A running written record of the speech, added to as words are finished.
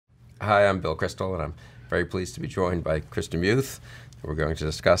Hi, I'm Bill Crystal, and I'm very pleased to be joined by Chris DeMuth. We're going to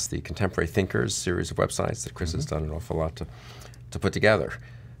discuss the Contemporary Thinkers series of websites that Chris has done an awful lot to put together.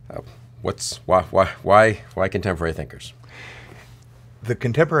 Why Contemporary Thinkers? The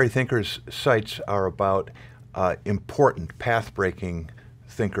Contemporary Thinkers sites are about important, path-breaking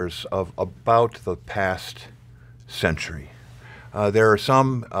thinkers of about the past century. There are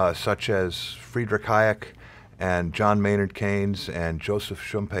some, such as Friedrich Hayek and John Maynard Keynes and Joseph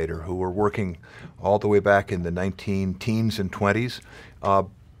Schumpeter, who were working all the way back in the 19-teens and 20s,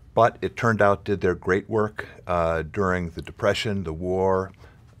 but it turned out did their great work during the Depression, the war,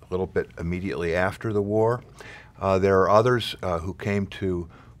 a little bit immediately after the war. There are others who came to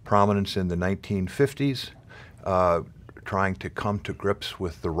prominence in the 1950s, trying to come to grips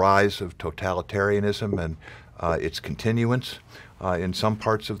with the rise of totalitarianism and its continuance. In some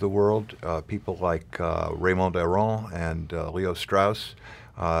parts of the world, people like Raymond Aron and Leo Strauss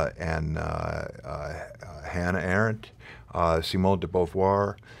and Hannah Arendt, Simone de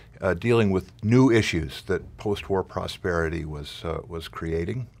Beauvoir, dealing with new issues that post-war prosperity was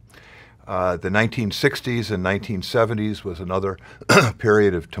creating. The 1960s and 1970s was another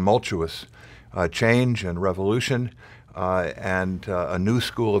period of tumultuous change and revolution, and a new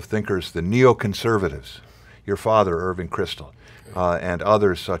school of thinkers, the neoconservatives. Your father, Irving Kristol, and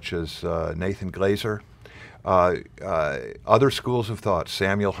others such as Nathan Glazer, other schools of thought,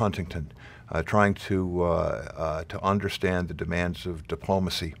 Samuel Huntington, trying to understand the demands of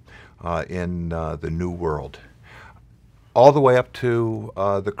diplomacy in the new world. All the way up to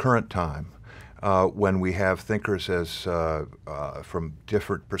the current time, when we have thinkers as from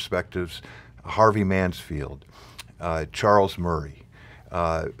different perspectives, Harvey Mansfield, Charles Murray,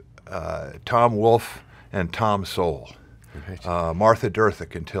 Tom Wolfe, and Tom Sowell. Right. Martha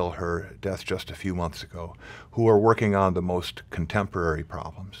Durthick until her death just a few months ago, who are working on the most contemporary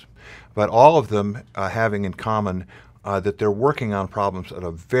problems. But all of them having in common that they're working on problems at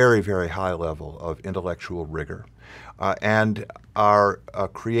a very, very high level of intellectual rigor and are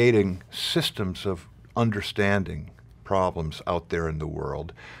creating systems of understanding problems out there in the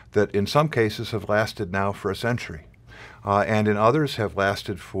world that in some cases have lasted now for a century. And in others have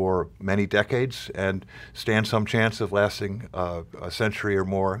lasted for many decades and stand some chance of lasting a century or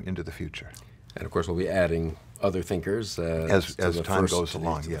more into the future. And of course, we'll be adding other thinkers as time goes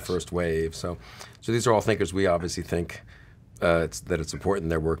along. The first wave. So these are all thinkers we obviously think that it's important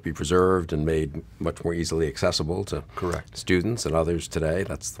their work be preserved and made much more easily accessible to students and others today.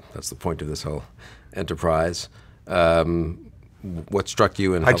 That's the point of this whole enterprise. What struck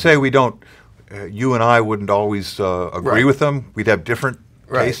you? I'd say we don't. You and I wouldn't always agree with them. We'd have different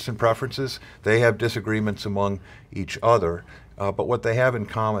tastes and preferences. They have disagreements among each other. But what they have in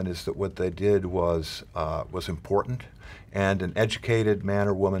common is that what they did was important, and an educated man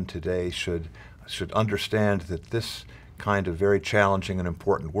or woman today should understand that this kind of very challenging and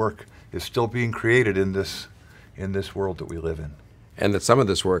important work is still being created in this world that we live in. And that some of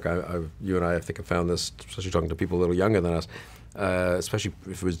this work, you and I think have found this, especially talking to people a little younger than us, especially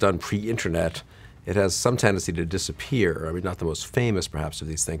if it was done pre-internet, it has some tendency to disappear. I mean, not the most famous, perhaps, of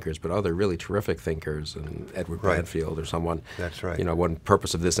these thinkers, but other really terrific thinkers, and Edward Bradfield or someone. That's right. You know, one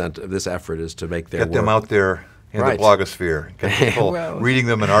purpose of this effort is to make their get them out there in the blogosphere, get people reading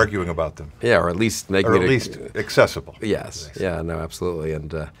them and arguing about them. Yeah, or at least making it accessible. Yes. Yeah. No. Absolutely.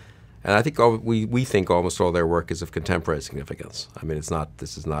 And I think we think almost all their work is of contemporary significance. I mean,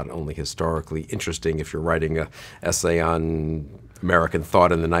 this is not only historically interesting if you're writing an essay on American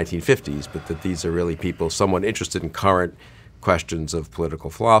thought in the 1950s, but that these are really someone interested in current questions of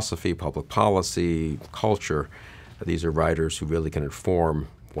political philosophy, public policy, culture. These are writers who really can inform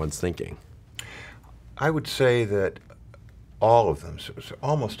one's thinking. I would say that all of them, so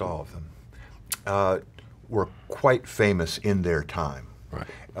almost all of them, were quite famous in their time. Right.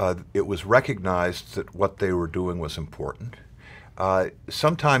 It was recognized that what they were doing was important.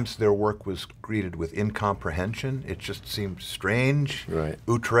 Sometimes their work was greeted with incomprehension. It just seemed strange,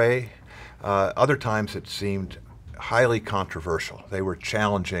 outre. Other times it seemed highly controversial. They were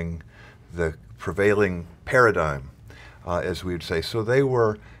challenging the prevailing paradigm, as we would say. So they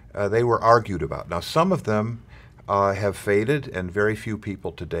were argued about. Now, some of them have faded, and very few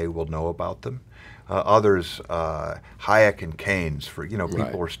people today will know about them. Others, Hayek and Keynes,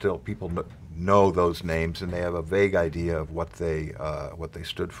 people know those names, and they have a vague idea of what they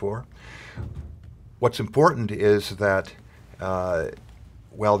stood for. What's important is that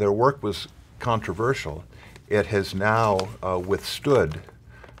while their work was controversial, it has now withstood,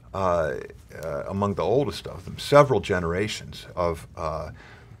 among the oldest of them, several generations of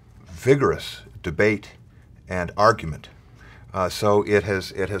vigorous debate and argument. So it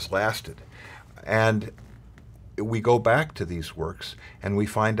has lasted. And we go back to these works and we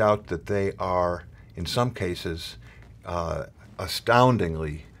find out that they are, in some cases,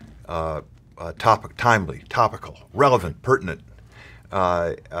 astoundingly timely, topical, relevant, pertinent.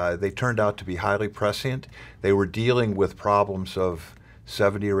 They turned out to be highly prescient. They were dealing with problems of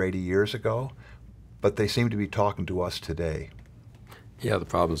 70 or 80 years ago, but they seem to be talking to us today. Yeah, the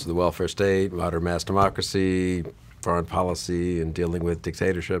problems of the welfare state, modern mass democracy, foreign policy, and dealing with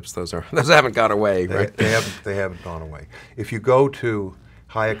dictatorships, those haven't gone away, right? They haven't gone away. If you go to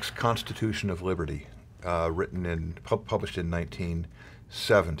Hayek's Constitution of Liberty, published in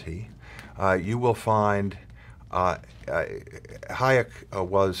 1970, you will find Hayek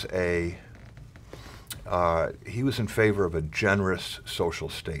he was in favor of a generous social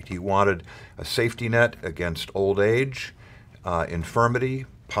state. He wanted a safety net against old age, infirmity,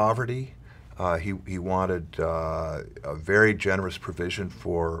 poverty. He wanted a very generous provision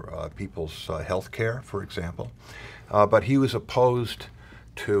for people's health care, for example. But he was opposed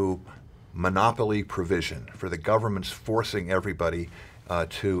to monopoly provision, for the government's forcing everybody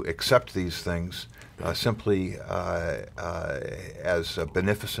to accept these things simply as a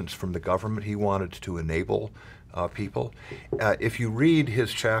beneficence from the government. He wanted to enable people. If you read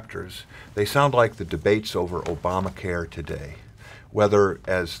his chapters, they sound like the debates over Obamacare today, whether,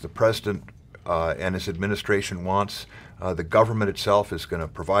 as the president and his administration wants, the government itself is going to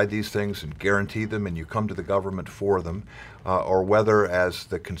provide these things and guarantee them, and you come to the government for them, or whether, as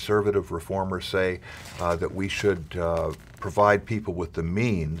the conservative reformers say, that we should provide people with the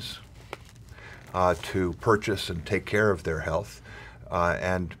means to purchase and take care of their health,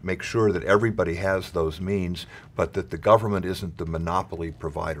 and make sure that everybody has those means, but that the government isn't the monopoly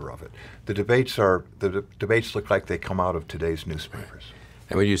provider of it. The debates look like they come out of today's newspapers.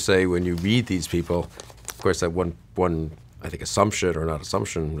 And when you read these people, of course, that one I think assumption, or not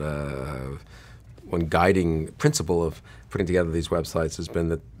assumption, one guiding principle of putting together these websites has been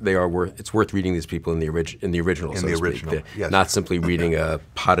that it's worth reading these people in the original. Yes. Not simply reading a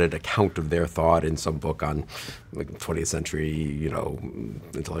potted account of their thought in some book on like 20th century,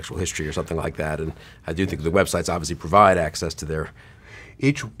 intellectual history or something like that. And I do think the websites obviously provide access to their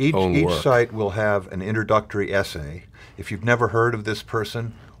Each site will have an introductory essay. If you've never heard of this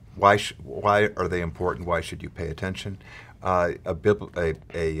person, why are they important? Why should you pay attention? A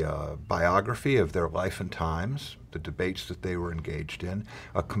biography of their life and times, the debates that they were engaged in,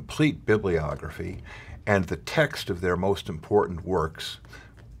 a complete bibliography, and the text of their most important works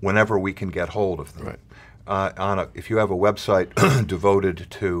whenever we can get hold of them. Right. If you have a website devoted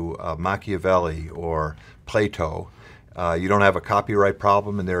to Machiavelli or Plato, you don't have a copyright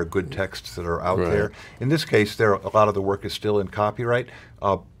problem, and there are good texts that are out there. In this case, a lot of the work is still in copyright,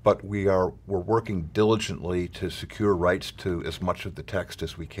 but we're working diligently to secure rights to as much of the text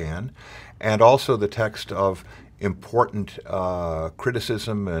as we can, and also the text of important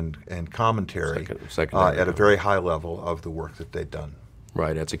criticism and commentary at a very high level of the work that they've done.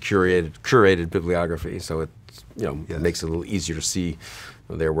 Right, it's a curated bibliography, so it makes it a little easier to see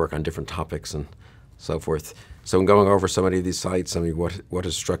their work on different topics and so forth. So in going over so many of these sites, what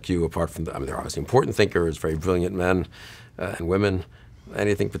has struck you apart from they're obviously important thinkers, very brilliant men and women.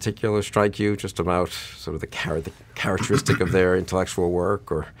 Anything particular strike you just about sort of the characteristic of their intellectual work,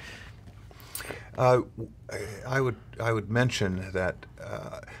 or? I would mention that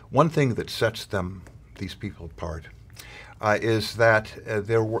one thing that sets these people apart is that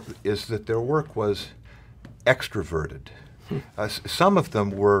their work was extroverted. Some of them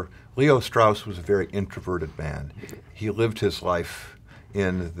were. Leo Strauss was a very introverted man. He lived his life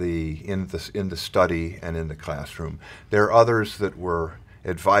in the study and in the classroom. There are others that were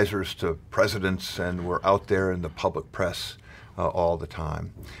advisors to presidents and were out there in the public press all the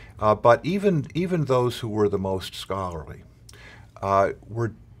time. But even those who were the most scholarly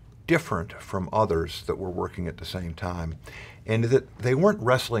were different from others that were working at the same time, and that they weren't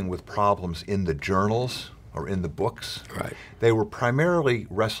wrestling with problems in the journals or in the books. Right. They were primarily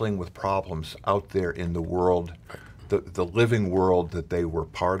wrestling with problems out there in the world, the living world that they were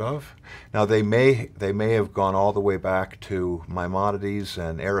part of. Now they may have gone all the way back to Maimonides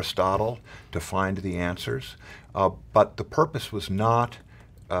and Aristotle to find the answers, but the purpose was not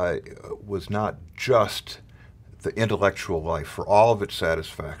just the intellectual life for all of its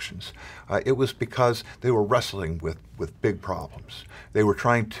satisfactions. It was because they were wrestling with big problems. They were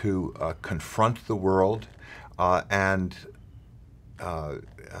trying to confront the world and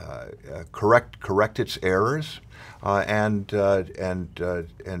correct its errors, and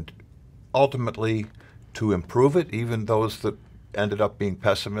ultimately to improve it. Even those that ended up being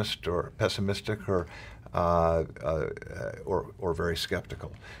pessimistic or or very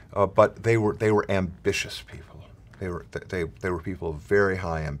skeptical. But they were ambitious people. They were people of very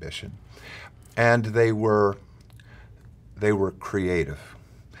high ambition, and they were creative.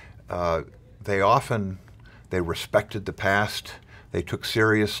 They respected the past. They took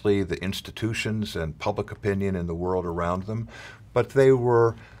seriously the institutions and public opinion in the world around them, but they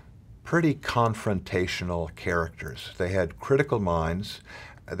were pretty confrontational characters. They had critical minds,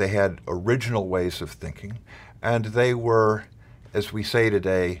 they had original ways of thinking, and they were, as we say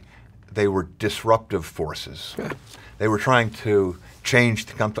today, they were disruptive forces. They were trying to change,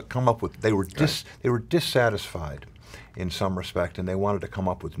 to come up with, they were dissatisfied in some respect, and they wanted to come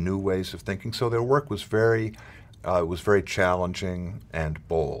up with new ways of thinking. So their work was very challenging and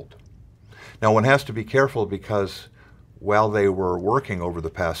bold. Now, one has to be careful because while they were working over the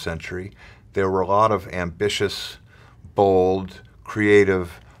past century, there were a lot of ambitious, bold,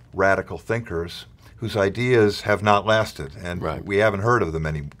 creative, radical thinkers whose ideas have not lasted, and we haven't heard of them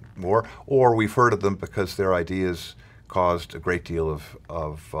anymore, or we've heard of them because their ideas caused a great deal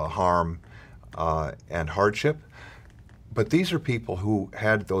of harm and hardship. But these are people who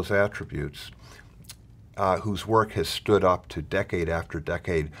had those attributes, whose work has stood up to decade after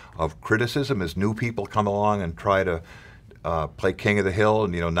decade of criticism as new people come along and try to play king of the hill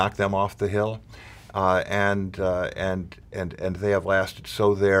and knock them off the hill, and they have lasted.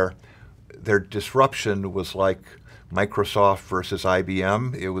 So their disruption was like Microsoft versus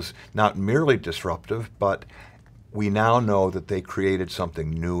IBM. It was not merely disruptive, but we now know that they created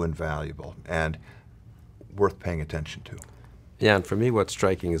something new and valuable and worth paying attention to. Yeah, and for me, what's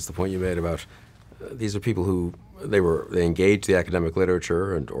striking is the point you made about these are people who they engaged the academic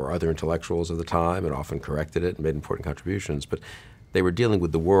literature or other intellectuals of the time and often corrected it and made important contributions, but they were dealing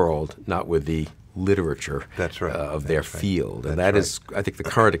with the world, not with the literature of their field. And that is, I think the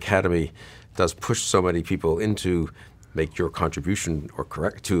current academy does push so many people into make your contribution or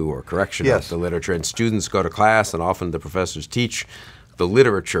correction of the literature. And students go to class, and often the professors teach the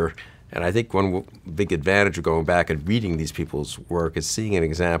literature. And I think one big advantage of going back and reading these people's work is seeing an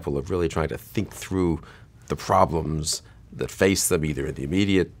example of really trying to think through the problems that face them either in the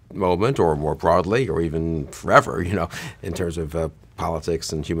immediate moment or more broadly or even forever, in terms of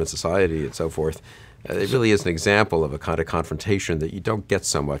politics and human society and so forth. It really is an example of a kind of confrontation that you don't get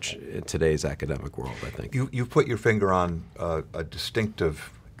so much in today's academic world, I think. You put your finger on a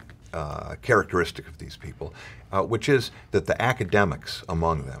distinctive characteristic of these people, which is that the academics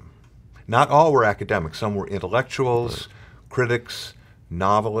among them, not all were academics. Some were intellectuals, critics,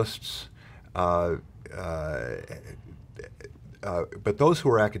 novelists, but those who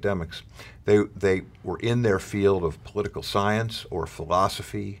were academics, they were in their field of political science or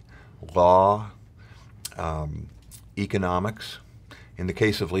philosophy, law, economics. In the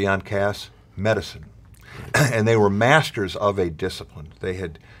case of Leon Kass, medicine. And they were masters of a discipline. They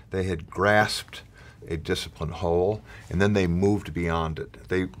had grasped a discipline whole, and then they moved beyond it.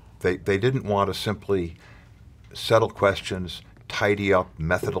 They didn't want to simply settle questions, tidy up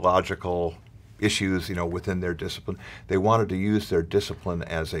methodological issues, within their discipline. They wanted to use their discipline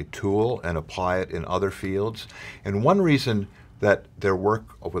as a tool and apply it in other fields. And one reason that their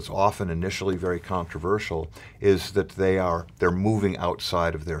work was often initially very controversial is that they're moving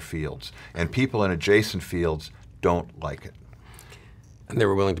outside of their fields, and people in adjacent fields don't like it. And they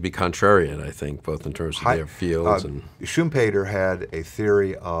were willing to be contrarian, I think, both in terms of their fields and Schumpeter had a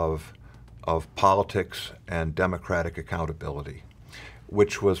theory of politics and democratic accountability,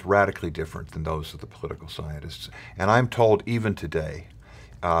 which was radically different than those of the political scientists. And I'm told even today,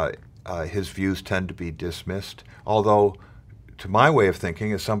 his views tend to be dismissed, although to my way of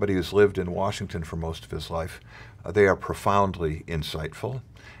thinking, as somebody who's lived in Washington for most of his life, they are profoundly insightful.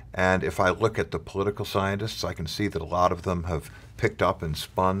 And if I look at the political scientists, I can see that a lot of them have picked up and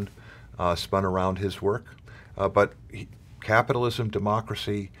spun around his work. But capitalism,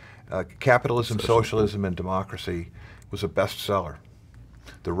 socialism, and democracy was a bestseller.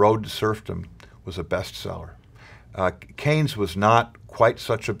 The Road to Serfdom was a bestseller. Keynes was not quite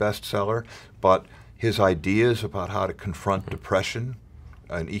such a bestseller, but his ideas about how to confront depression,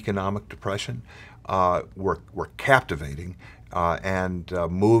 an economic depression, were captivating and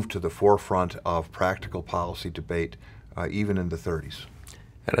moved to the forefront of practical policy debate even in the 30s.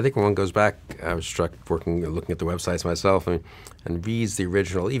 And I think when one goes back, I was struck looking at the websites myself and reads the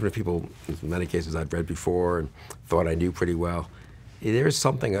original, even if people, in many cases I'd read before and thought I knew pretty well, there's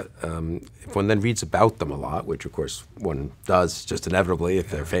something, if one then reads about them a lot, which of course one does just inevitably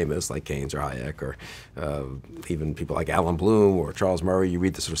if they're famous, like Keynes or Hayek, or even people like Alan Bloom or Charles Murray, you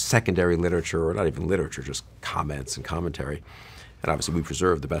read the sort of secondary literature, or not even literature, just comments and commentary. And obviously we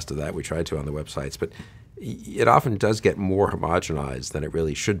preserve the best of that, we try to on the websites, but it often does get more homogenized than it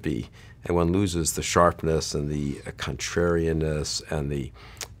really should be, and one loses the sharpness and the contrarianness and the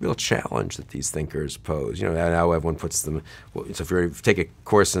real challenge that these thinkers pose. Now everyone puts them. Well, so if you take a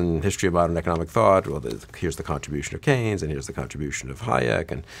course in history of modern economic thought, well, here's the contribution of Keynes, and here's the contribution of Hayek,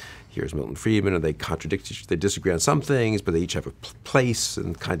 and here's Milton Friedman, and they contradict each. They disagree on some things, but they each have a place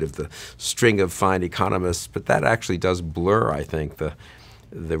and kind of the string of fine economists. But that actually does blur, I think, the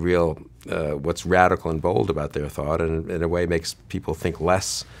real what's radical and bold about their thought, and in a way makes people think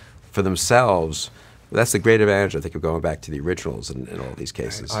less for themselves. That's the great advantage, I think, of going back to the originals in all these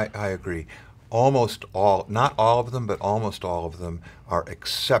cases. I agree. Almost all, not all of them, but almost all of them are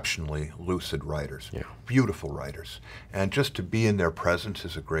exceptionally lucid writers, beautiful writers. And just to be in their presence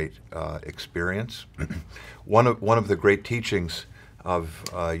is a great experience. One of the great teachings of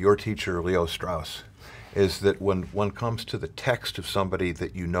your teacher, Leo Strauss, is that when one comes to the text of somebody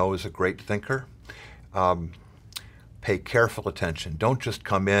that you know is a great thinker, pay careful attention. Don't just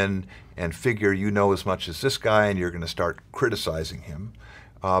come in and figure you know as much as this guy and you're going to start criticizing him,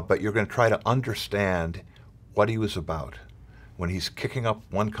 but you're going to try to understand what he was about. When he's kicking up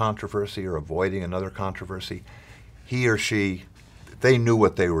one controversy or avoiding another controversy, he or she, they knew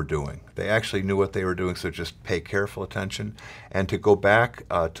what they were doing. They actually knew what they were doing, so just pay careful attention. And to go back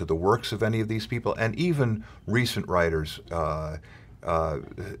to the works of any of these people, and even recent writers,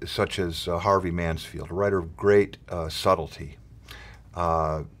 such as Harvey Mansfield, a writer of great subtlety,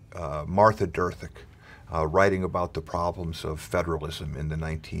 Martha Derthick, writing about the problems of federalism in the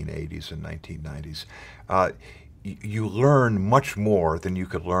 1980s and 1990s. You learn much more than you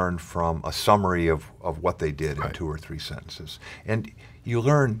could learn from a summary of what they did in 2 or 3 sentences. And you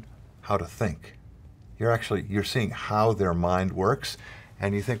learn how to think. You're seeing how their mind works,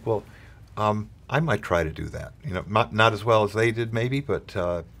 and you think, well, I might try to do that. Not as well as they did, maybe, but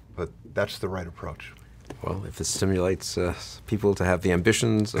that's the right approach. Well, if this stimulates people to have the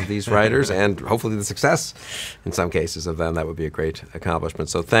ambitions of these writers and hopefully the success, in some cases, of them, that would be a great accomplishment.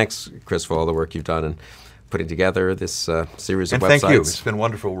 So thanks, Chris, for all the work you've done in putting together this series of websites. And thank you. It's been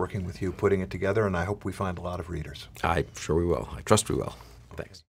wonderful working with you, putting it together, and I hope we find a lot of readers. I'm sure we will. I trust we will. Thanks.